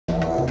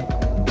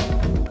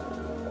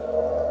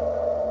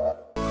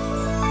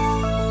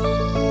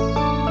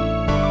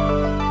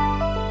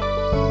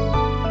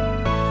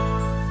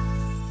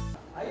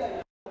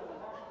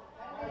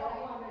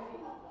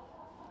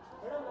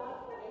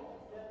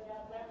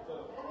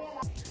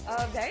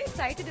Very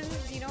excited. This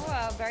is,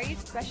 a very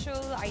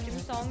special item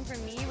song for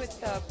me with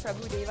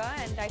Prabhu Deva,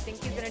 and I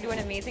think he's going to do an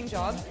amazing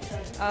job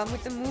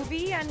with the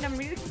movie. And I'm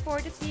really looking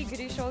forward to see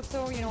Girish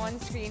also, on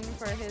screen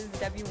for his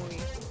debut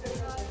movie.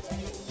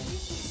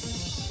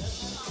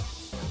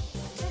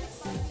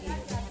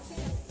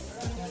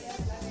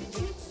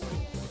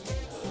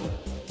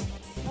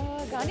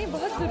 गाने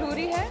बहुत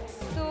ज़रूरी है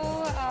तो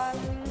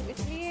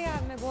इसलिए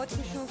मैं बहुत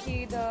खुश हूँ कि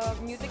the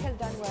music has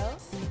done well.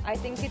 I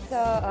think it's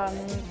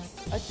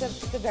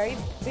a very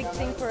big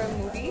thing for a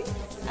movie,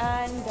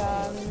 and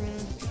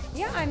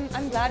yeah,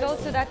 I'm glad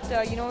also that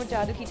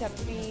Jadoo Ki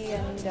Chappi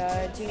and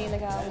Jeene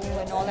Lagao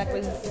and all that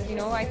was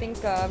I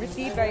think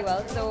received very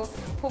well. So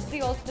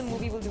hopefully also the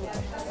movie will do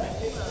well.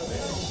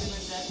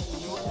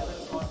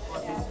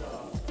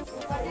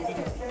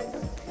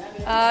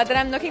 That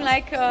I'm looking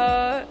like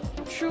a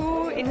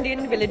true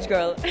Indian village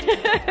girl.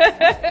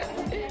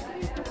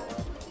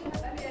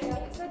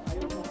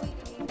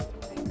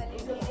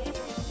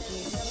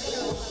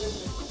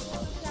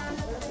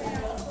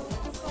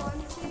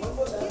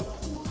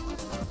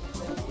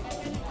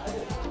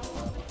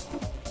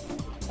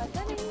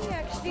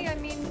 Actually, I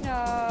mean,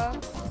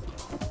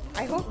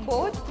 I hope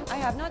both. I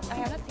have not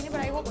seen it,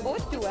 but I hope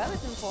both do well.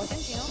 It's important,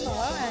 for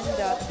her. And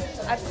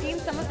I've seen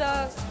some of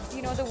the,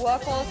 the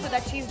work also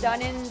that she's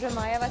done in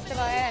Ramaiya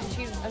Vastavaiya, and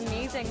she's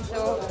amazing.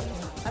 So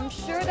I'm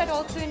sure that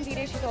also in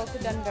D-Day she's also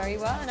done very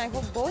well, and I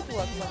hope both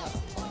work for her.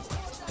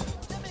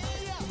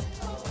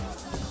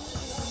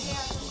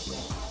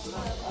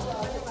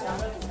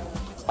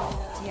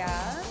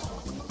 Yeah.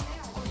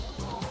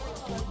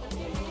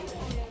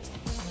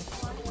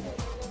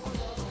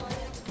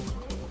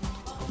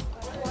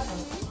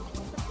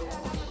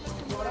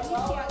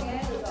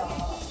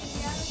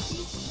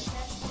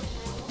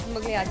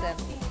 Mughal e आज़म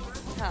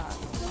हाँ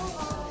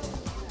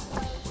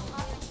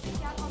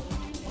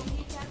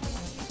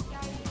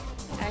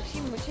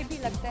actually मुझे भी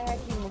लगता है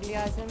कि मुगले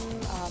आज़म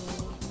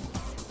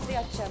सबसे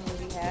अच्छा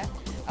movie है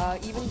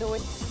even though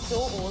it's so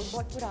old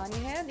बहुत पुरानी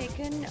है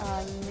लेकिन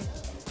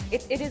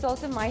it is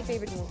also my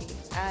favorite movie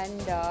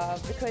and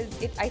because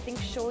it I think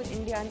shows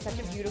India in such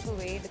a beautiful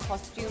way, the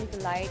costumes,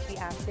 the light, the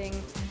acting,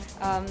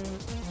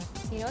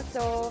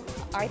 so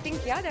I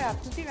think yeah, they're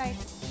absolutely right.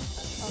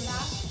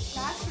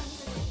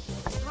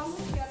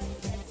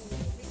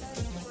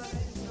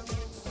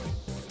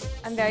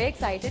 I'm very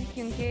excited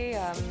क्योंकि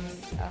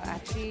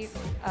actually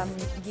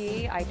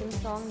ये item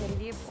song मेरे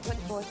लिए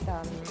बहुत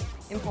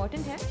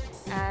important है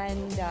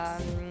and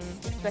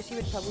especially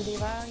with Prabhu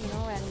Deva,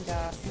 and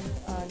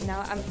now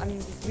I'm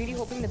really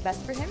hoping the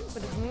best for him for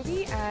this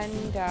movie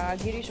and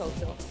Girish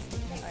also.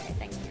 Alright,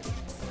 thank you.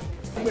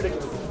 Thank you.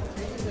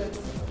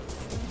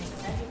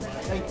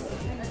 Thank you.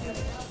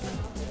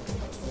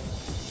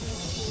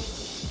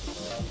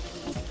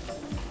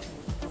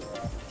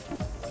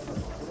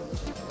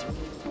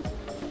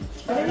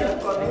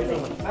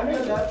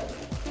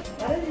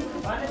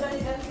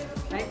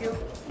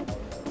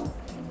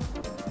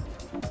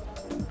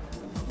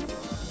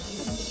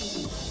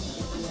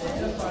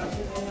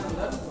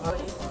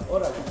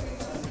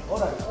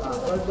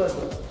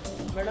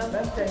 Madam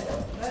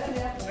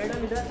madam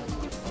इधर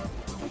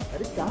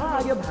अरे कहाँ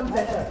आ गया madam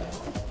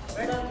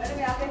madam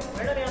यहाँ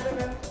पे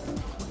ma'am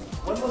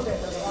one more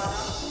centre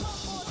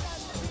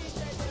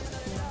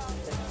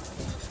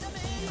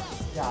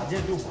आजे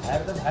तू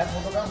बाहेर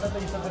photo काम करता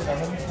इथं तर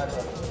घालून मी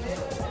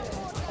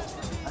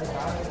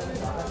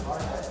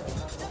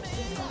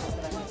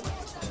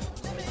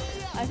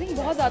I think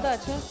बहुत ज़्यादा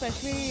अच्छा,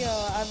 especially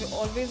I've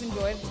always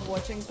enjoyed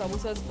watching Prabhu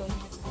sir's film,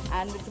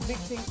 and it's a big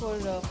thing for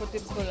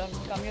tips for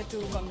come here to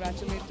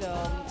congratulate.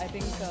 I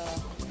think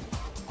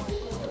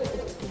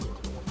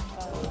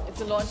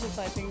it's a launch of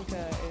I think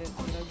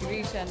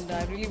Girish, and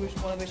I really want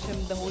to wish him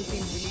the whole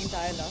team really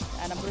entire luck.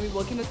 And I'm going to be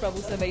working with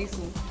Prabhu sir very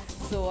soon,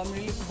 so I'm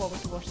really looking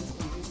forward to watch this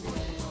film.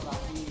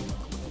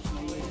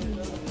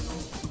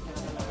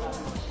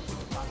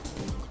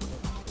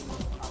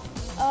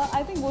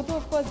 I think both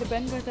of course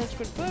depend करता है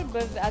script पर,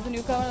 but as a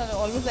newcomer I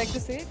always like to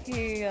say कि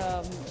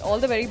all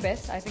the very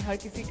best. I think हर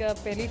किसी का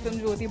पहली film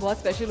जो होती है बहुत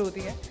special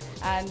होती है,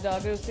 and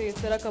अगर उसे इस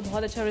तरह का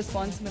बहुत अच्छा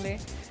response मिले,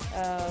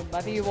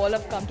 I think you all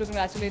have come to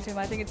congratulate him.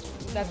 I think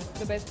that's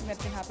the best thing that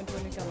can happen to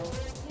a newcomer.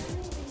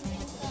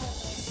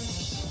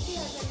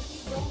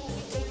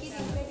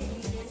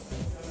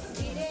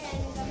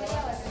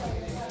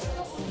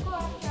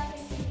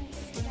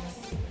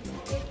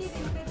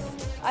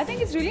 I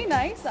think it's really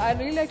nice. I'd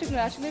really like to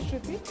congratulate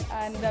Shruti,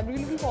 and I'm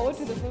really looking forward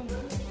to the film.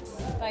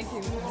 Thank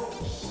you.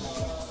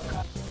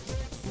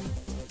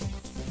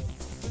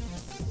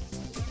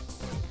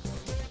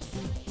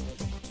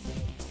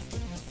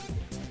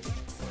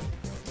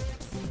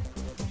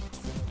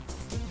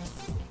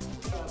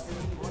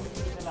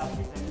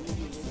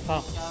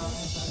 हाँ,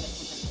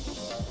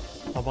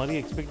 हमारी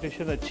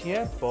expectation अच्छी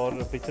है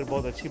और picture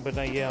बहुत अच्छी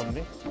बनाई है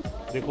हमने.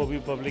 देखो अभी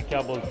पब्लिक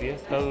क्या बोलती है,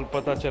 कल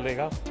पता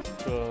चलेगा.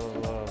 तो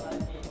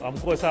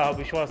हमको ऐसा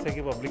विश्वास है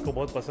कि पब्लिक को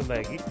बहुत पसंद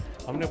आएगी.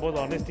 हमने बहुत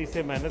ऑनेस्टी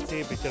से मेहनत से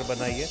ये पिक्चर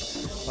बनाई है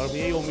और हम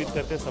यही उम्मीद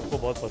करते हैं सबको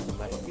बहुत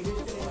पसंद आएगी.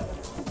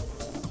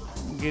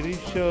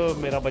 गिरीश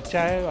मेरा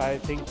बच्चा है. I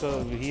think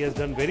he has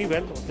done very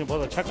well. उसने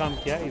बहुत अच्छा काम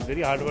किया. Is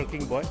very hard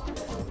working boy.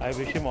 I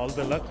wish him all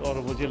the luck. और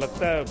मुझे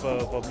लगता है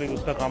पब्लिक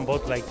उसका काम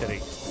बहुत लाइक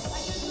करेगी.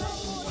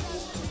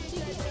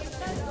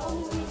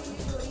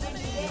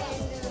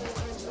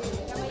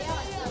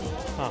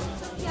 हाँ,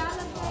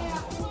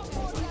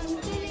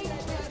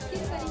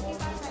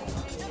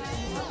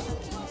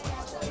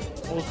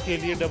 उसके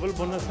लिए डबल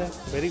बोनस है.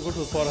 Very good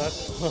for her.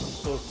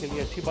 तो उसके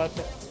लिए अच्छी बात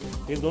है.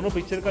 ये दोनों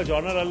पिक्चर का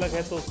जॉनर अलग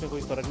है तो उसमें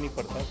कोई फ़र्क नहीं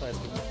पड़ता. तो I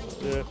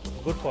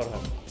think good for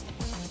her.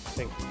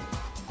 Thank you.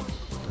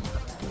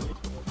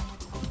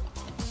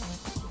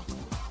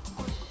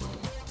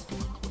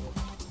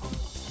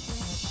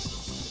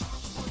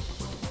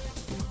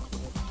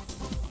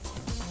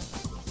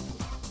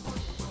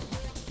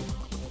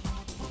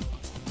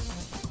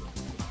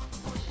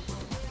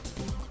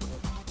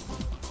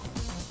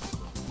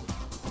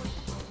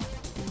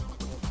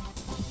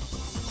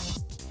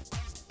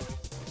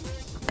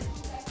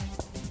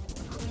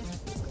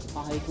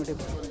 हाँ, एक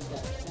मिनट.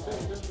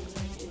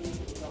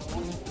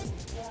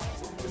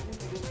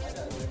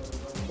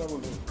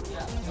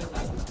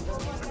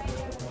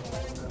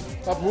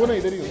 आप वो ना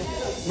इधर ही हो.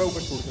 मैं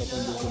ऊपर छोड़ के आता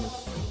हूँ 2 मिनट.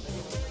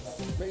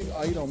 मैं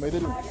आ ही रहा हूँ. मैं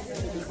इधर हूँ.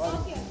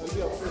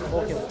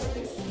 ओके.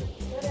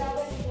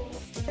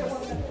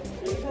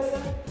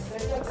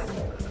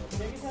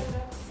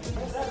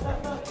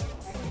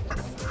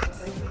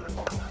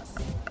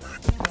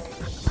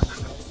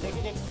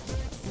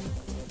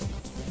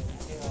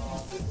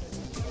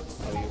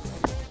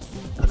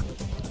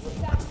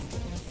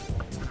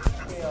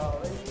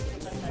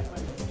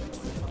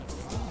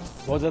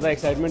 बहुत ज़्यादा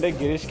एक्साइटमेंट है.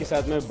 गिरीश के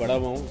साथ मैं बड़ा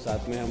हुआ हूँ.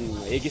 साथ में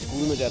हम एक ही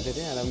स्कूल में जाते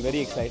थे. And I am very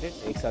excited.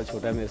 1 साल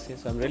छोटा है मेरे से.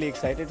 सो I am really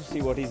excited to see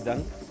what he is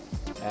done.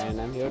 And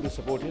I am here to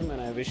support him.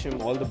 And I wish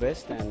him all the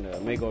best. And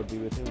may God B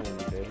with him.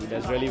 And he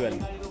does really well.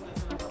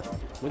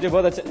 मुझे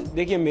बहुत अच्छा.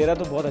 देखिए, मेरा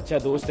तो बहुत अच्छा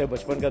दोस्त है.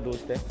 बचपन का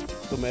दोस्त है.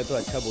 तो मैं तो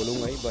अच्छा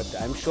बोलूँगा ही. But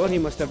I am sure he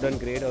must have done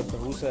great. और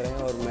प्रभु सर हैं.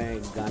 और मैं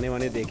गाने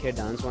वाने देखे.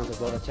 डांस वांस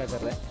बहुत अच्छा कर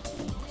रहा है.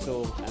 सो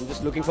I am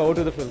just looking forward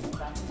to the film.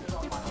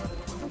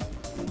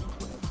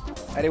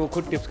 अरे वो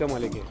खुद टिप्स का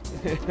मालिक है.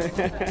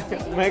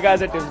 मैं कहाँ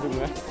से टिप्स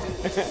दूंगा.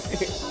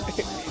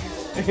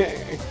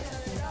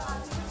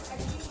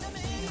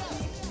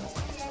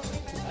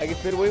 आगे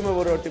फिर वही मैं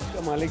बोल रहा हूँ. टिप्स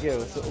का मालिक है.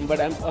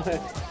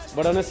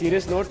 But on a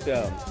serious note,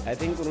 I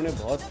think उन्होंने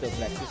बहुत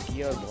प्रैक्टिस की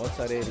है और बहुत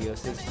सारे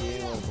रिहर्सल्स किए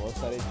और बहुत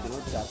सारे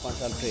 4-5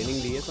 साल ट्रेनिंग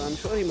ली है. सो I am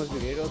sure he must be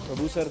great. और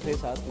प्रभु सर थे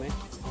साथ में.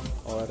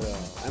 और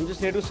I am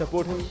just here to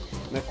support him.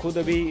 मैं खुद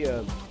अभी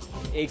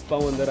 1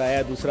 पाँव अंदर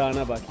आया. दूसरा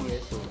आना बाकी है.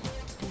 सो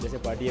जैसे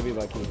पार्टी अभी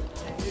बाकी है.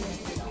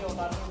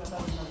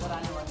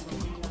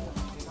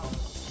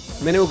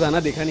 मैंने वो गाना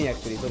देखा नहीं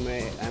एक्चुअली. तो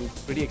मैं आई एम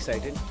प्रीटी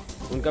एक्साइटेड.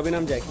 उनका भी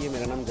नाम जैकी है.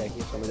 मेरा नाम जैकी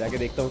है. तो मैं जाके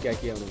देखता हूँ क्या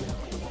किया उन्होंने.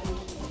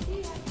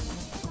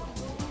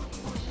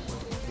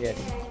 यस.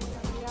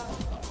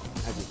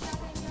 हाँ जी.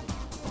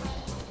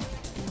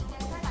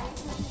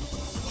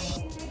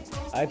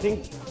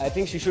 I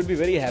think she should be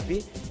very happy.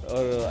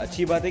 और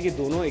अच्छी बात है कि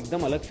दोनों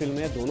एकदम अलग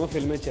फिल्में हैं. दोनों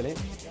फिल्में चलें.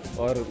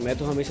 और मैं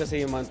तो हमेशा से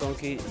ये मानता हूँ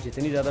कि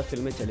जितनी ज़्यादा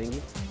फिल्में चलेंगी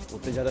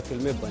उतनी ज़्यादा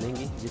फिल्में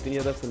बनेंगी. जितनी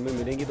ज़्यादा फिल्में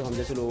मिलेंगी तो हम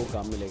जैसे लोगों को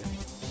काम मिलेगा.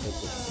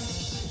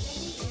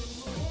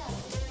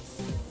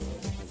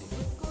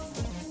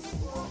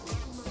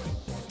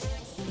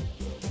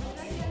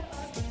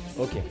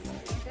 ओके.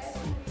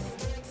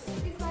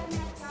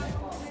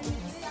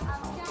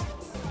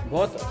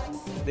 बहुत.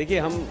 देखिए,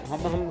 हम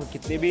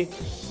कितनी भी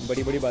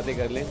बड़ी बड़ी बातें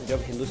कर लें,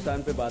 जब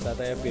हिंदुस्तान पे बात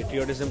आता है या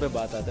पेट्रियोटिज्म पे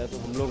बात आता है तो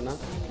हम लोग ना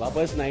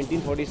वापस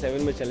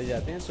 1947 में चले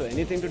जाते हैं. So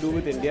anything to do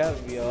with India,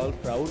 we are all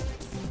proud.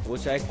 वो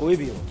चाहे कोई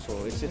भी हो.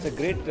 So it's a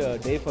great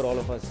day for all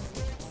of us.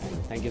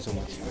 Thank you so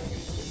much.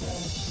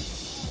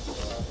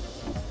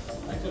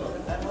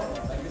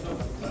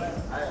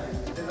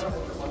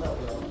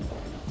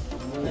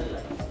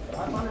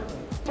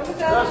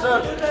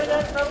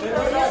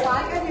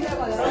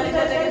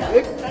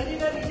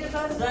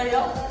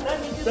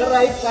 Sir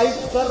right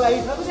sir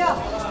right.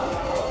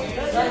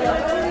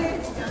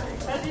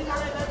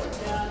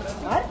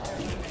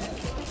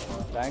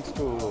 Thanks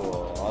to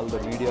all the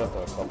media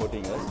for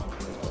supporting us.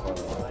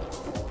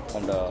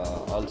 And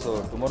also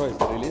tomorrow is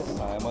the release.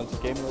 I am also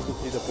came here to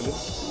see the film.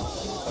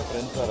 My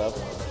friends are up.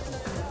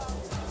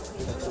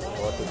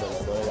 What to tell?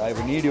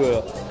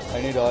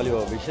 I need all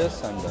your wishes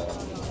and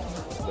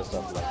best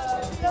of luck.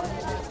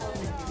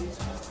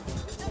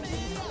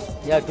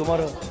 Yeah,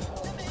 tomorrow.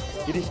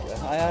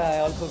 I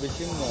also wish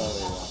him.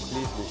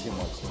 Please wish him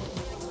also.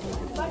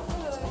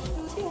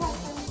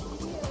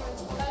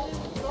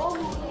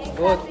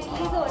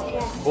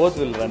 Both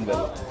will run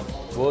well.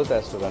 Both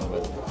has to run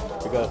well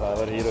because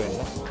our heroine.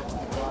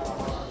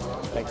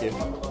 Thank you.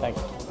 Thank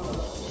you.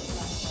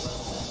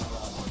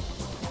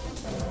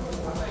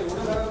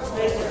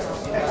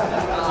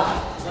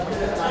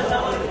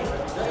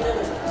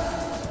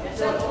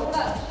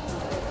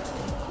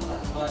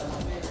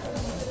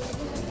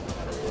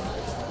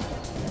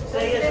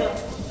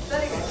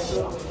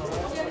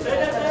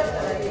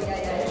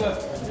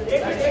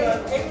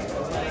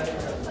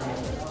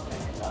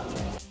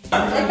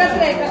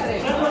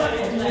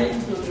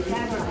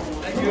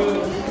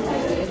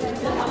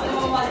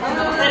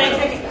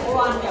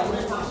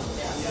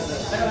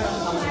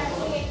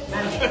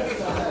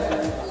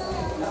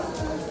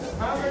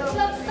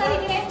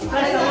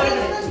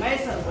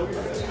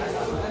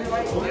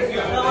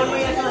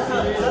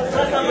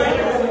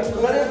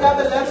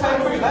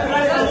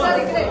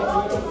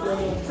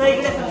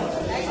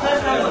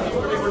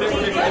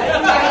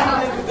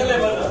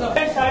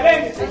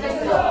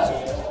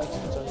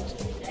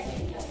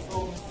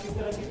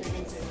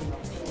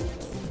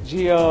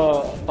 जी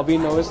अभी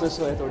nervousness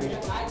है थोड़ी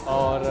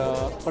और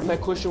पर मैं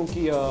खुश हूँ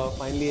कि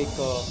finally एक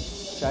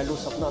चाइल्डहुड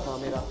सपना था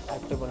मेरा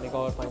एक्टर बनने का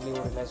और फाइनली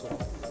वो रियलाइज़ हुआ।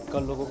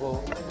 कल लोगों को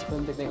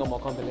फिल्म देखने का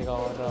मौका मिलेगा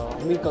और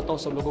उम्मीद करता हूँ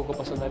सब लोगों को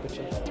पसंद आए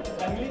पिक्चर।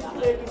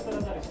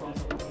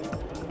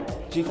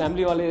 जी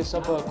फैमिली वाले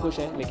सब खुश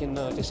हैं, लेकिन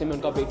जैसे मैं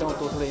उनका बेटा हूँ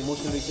तो थोड़े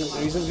इमोशनल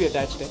रीजंस भी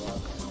अटैच्ड हैं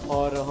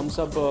और हम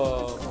सब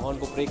भगवान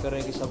को प्रे कर रहे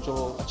हैं कि सब जो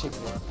अच्छे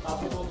करें।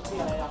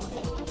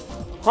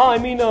 हाँ I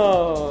mean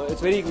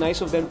it's very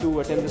nice of them to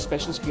attend the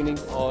special screening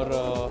और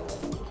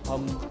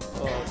हम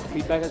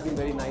feedback has been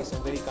very nice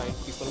and very kind,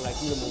 people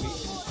liking the movie.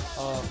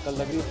 कल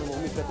लग रही है फिल्म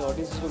उम्मीद करते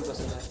ऑडियंस को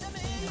पसंद है।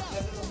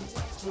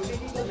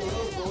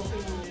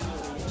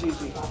 जी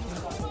जी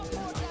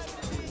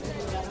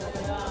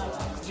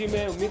जी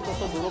मैं उम्मीद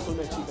करता हूँ दोनों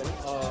फिल्में अच्छी करें।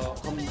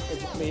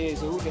 मैं ये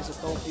ज़रूर कह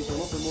सकता हूँ कि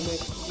दोनों फिल्मों में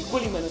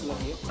इक्वली मेहनत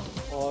लगी है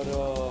और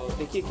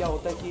देखिए क्या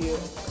होता है कि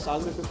साल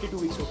में 52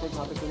 वीक्स होते हैं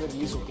जहाँ पे फिल्में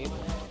रिलीज़ होती हैं,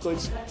 तो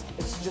it's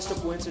just a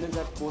coincidence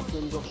that both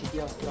films of Shruti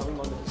are coming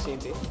on the same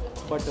day.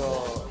 But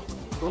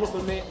दोनों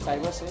फिल्में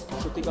डाइवर्स हैं,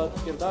 श्रुति का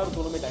किरदार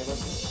दोनों में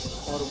डाइवर्स है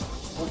और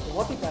वो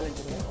बहुत ही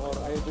टैलेंटेड है और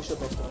I wish the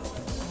best of.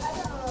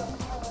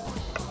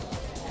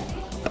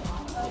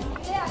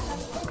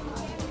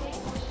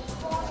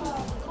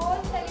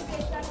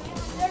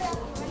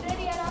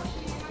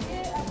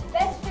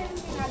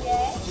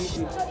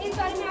 तो इस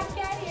बारे में आप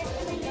क्या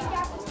रिएक्शन देंगे?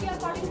 क्या उसके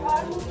अकॉर्डिंग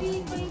और मूवी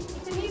कोई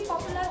इतनी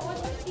पॉपुलर हो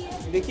सकती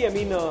है? देखिए आई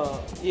मीन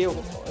ये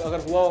अगर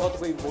हुआ होगा तो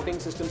कोई वोटिंग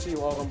सिस्टम से ही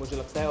हुआ होगा मुझे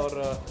लगता है और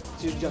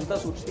जो जनता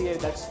सोचती है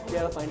दैट्स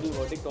देयर फाइनल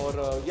वर्डिक्ट और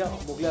या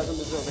मुगल आजम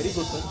is a very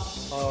good film.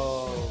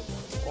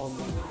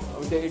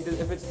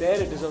 If it's there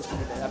it deserves to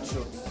be there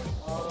absolutely.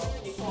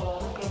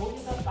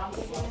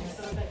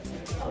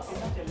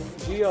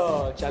 Ji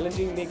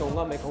challenging नहीं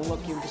कहूँगा, मैं कहूँगा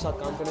कि उनके साथ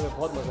काम करने में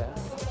बहुत मज़ा आया।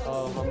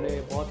 हमने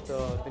बहुत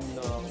दिन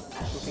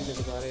शूटिंग में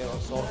गुजारे और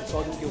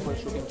 100 दिन के ऊपर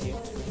शूटिंग की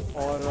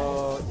और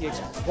ये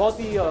बहुत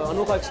ही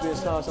अनोखा एक्सपीरियंस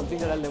था, something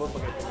that I will never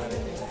forget.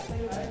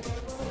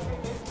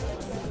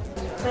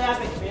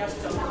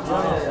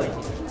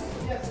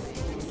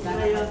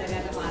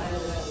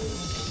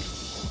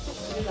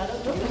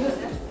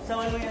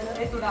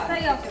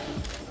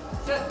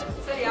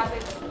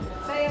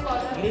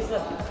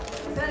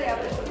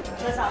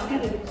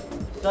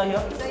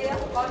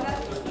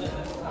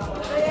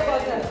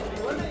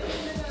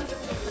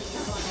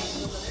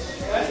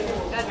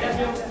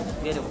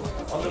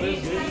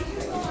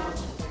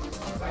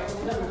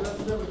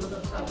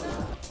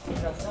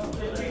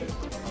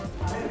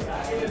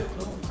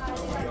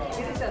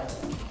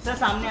 Sir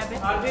सामने यहाँ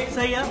पे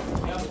सही है,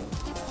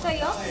 सही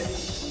हो?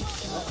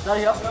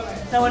 सही है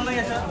सर, वन में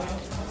सर।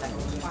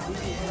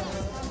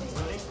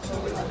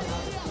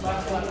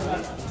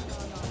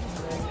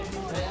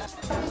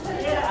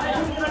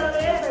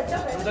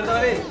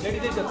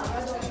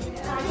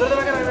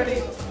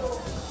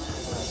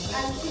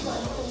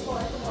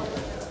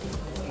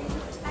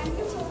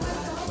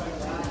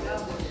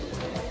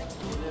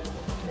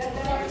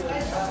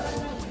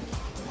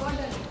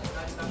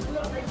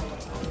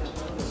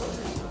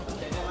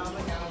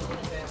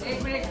 एक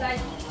मिनट साइड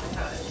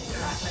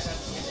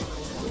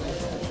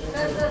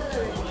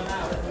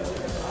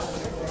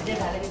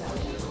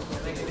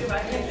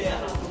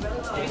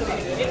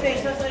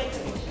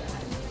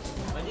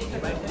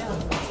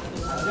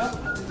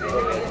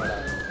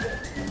एक